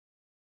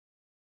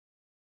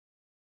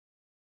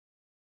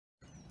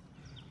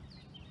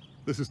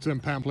This is Tim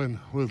Pamplin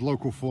with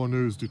Local 4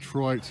 News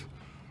Detroit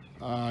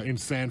in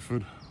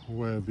Sanford,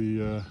 where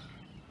the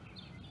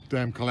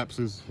dam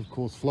collapses, of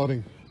course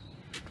flooding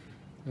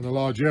in a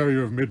large area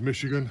of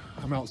mid-Michigan.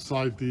 I'm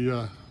outside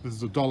this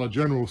is a Dollar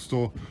General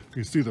store. You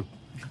can see the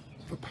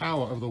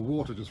power of the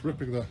water just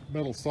ripping the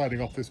metal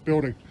siding off this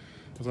building.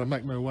 As I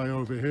make my way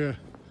over here,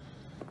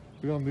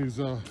 beyond these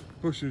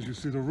bushes, you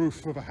see the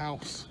roof of a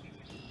house.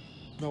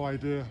 No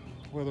idea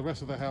where the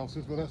rest of the house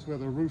is, but that's where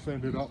the roof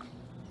ended up.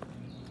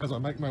 As I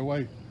make my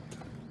way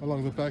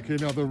along the back here,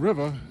 now the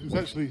river is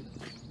actually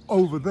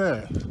over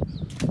there.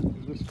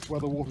 This is where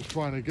the water's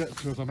trying to get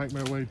to as I make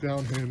my way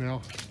down here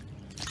now.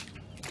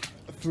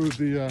 Through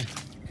the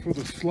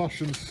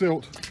slush and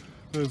silt,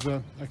 there's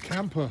a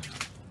camper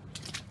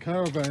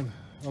caravan.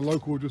 A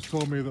local just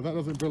told me that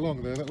doesn't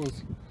belong there. That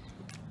was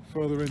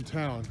further in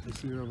town. You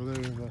see over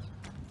there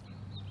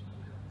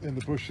in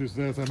the bushes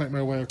there. As I make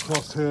my way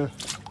across here,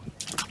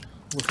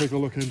 we'll take a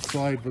look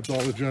inside the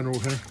Dollar General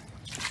here.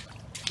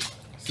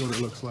 See what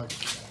it looks like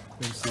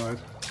inside.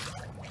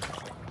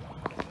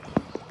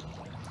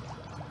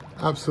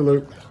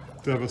 Absolute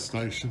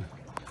devastation.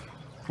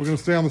 We're going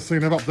to stay on the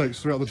scene, have updates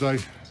throughout the day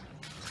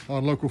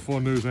on Local 4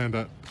 News and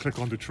at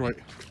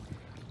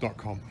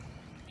clickondetroit.com.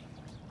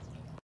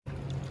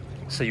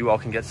 So you all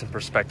can get some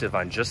perspective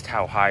on just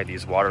how high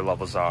these water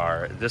levels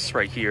are. This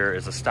right here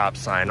is a stop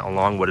sign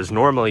along what is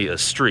normally a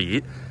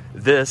street.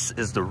 This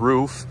is the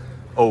roof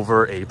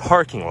over a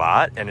parking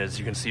lot, and as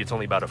you can see, it's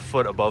only about a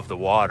foot above the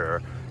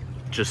water,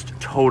 just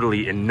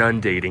totally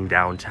inundating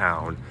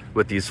downtown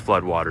with these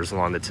floodwaters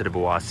along the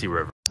Tittabawassee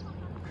River.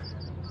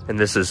 And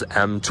this is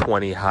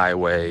M20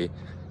 highway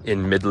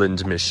in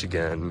Midland,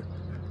 Michigan,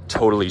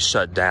 totally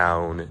shut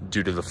down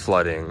due to the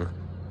flooding.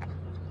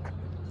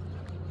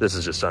 This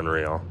is just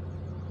unreal.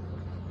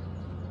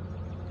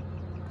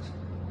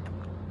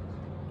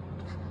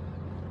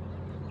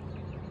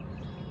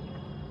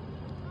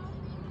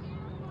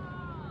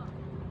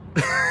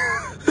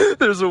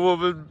 There's a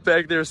woman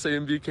back there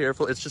saying be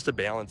careful. It's just a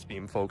balance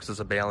beam, folks.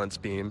 It's a balance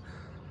beam.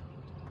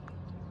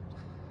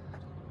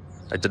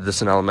 I did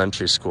this in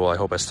elementary school. I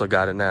hope I still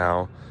got it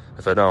now.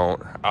 If I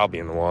don't, I'll be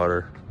in the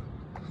water.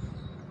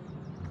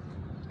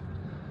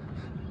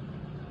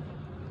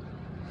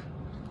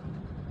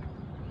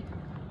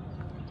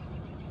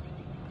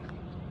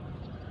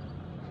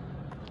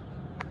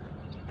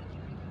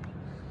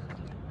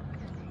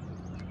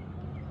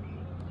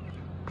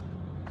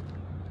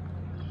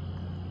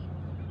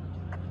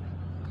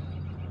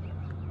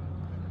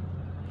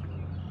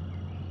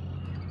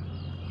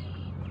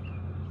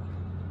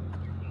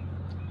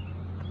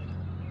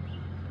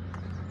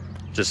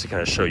 Just to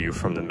kind of show you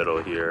from the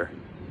middle here.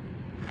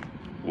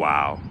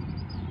 Wow.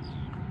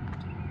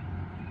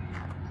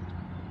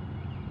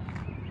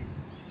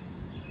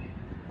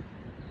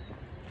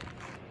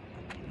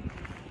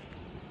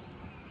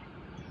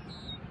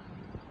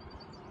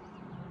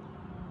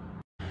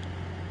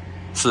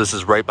 So this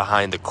is right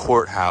behind the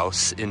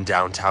courthouse in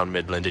downtown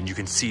Midland, and you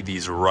can see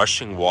these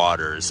rushing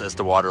waters as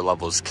the water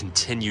levels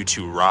continue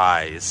to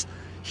rise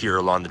here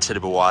along the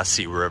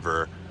Tittabawassee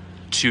River.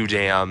 2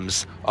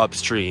 dams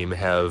upstream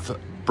have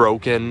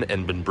broken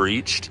and been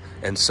breached,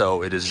 and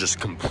so it has just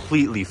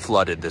completely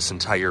flooded this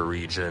entire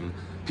region.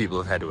 People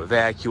have had to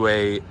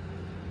evacuate.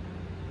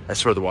 I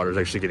swear the water is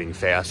actually getting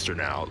faster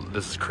now.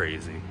 This is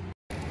crazy.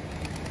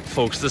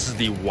 Folks, this is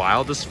the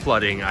wildest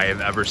flooding I have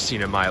ever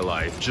seen in my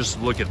life.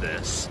 Just look at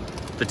this.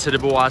 The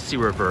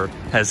Tittabawassee River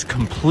has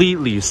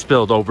completely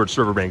spilled over its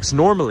riverbanks.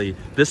 Normally,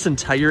 this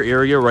entire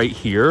area right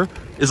here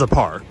is a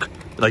park.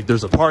 Like,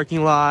 there's a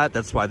parking lot.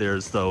 That's why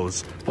there's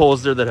those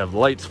poles there that have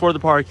lights for the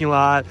parking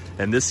lot.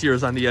 And this here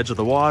is on the edge of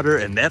the water,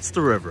 and that's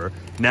the river.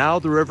 Now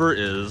the river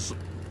is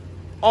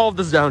all of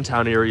this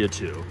downtown area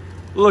too.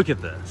 Look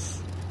at this.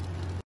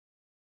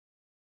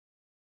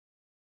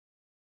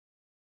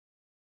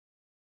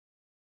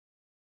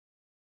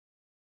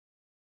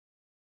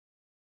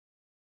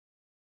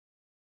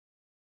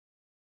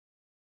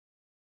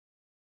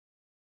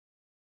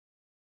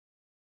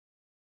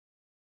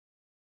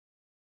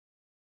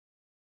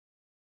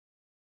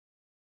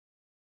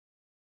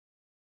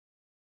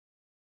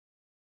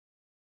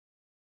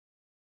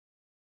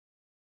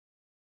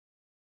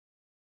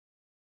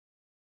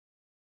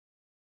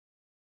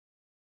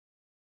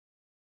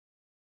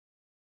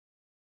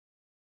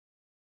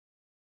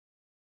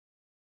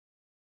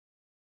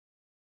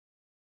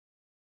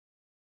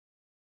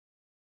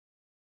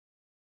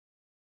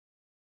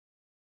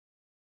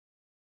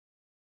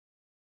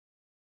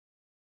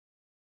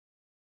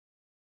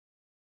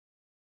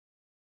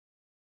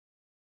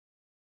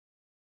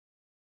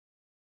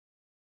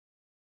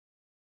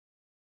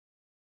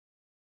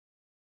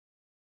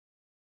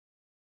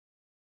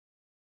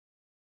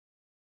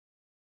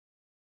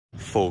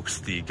 Folks,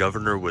 the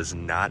governor was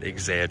not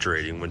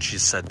exaggerating when she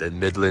said that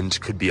Midland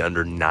could be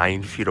under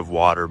 9 feet of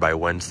water by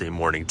Wednesday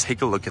morning.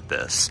 Take a look at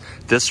this.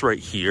 This right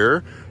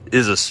here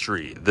is a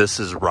street. This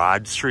is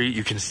Rod Street.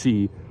 You can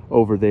see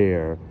over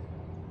there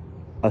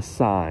a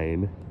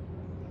sign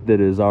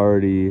that is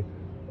already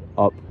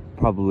up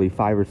probably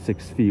 5 or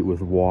 6 feet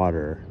with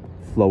water.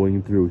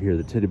 flowing through here.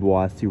 The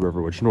Tittabawassee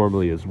River, which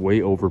normally is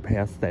way over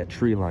past that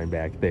tree line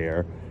back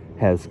there,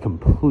 has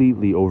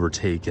completely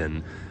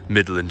overtaken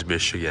Midland,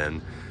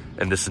 Michigan,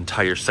 and this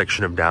entire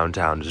section of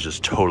downtown is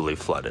just totally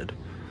flooded.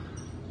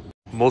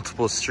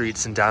 Multiple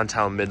streets in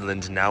downtown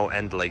Midland now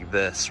end like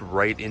this,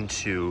 right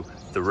into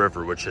the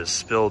river, which has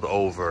spilled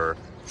over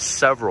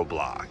several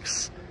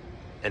blocks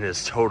and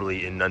has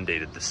totally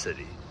inundated the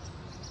city.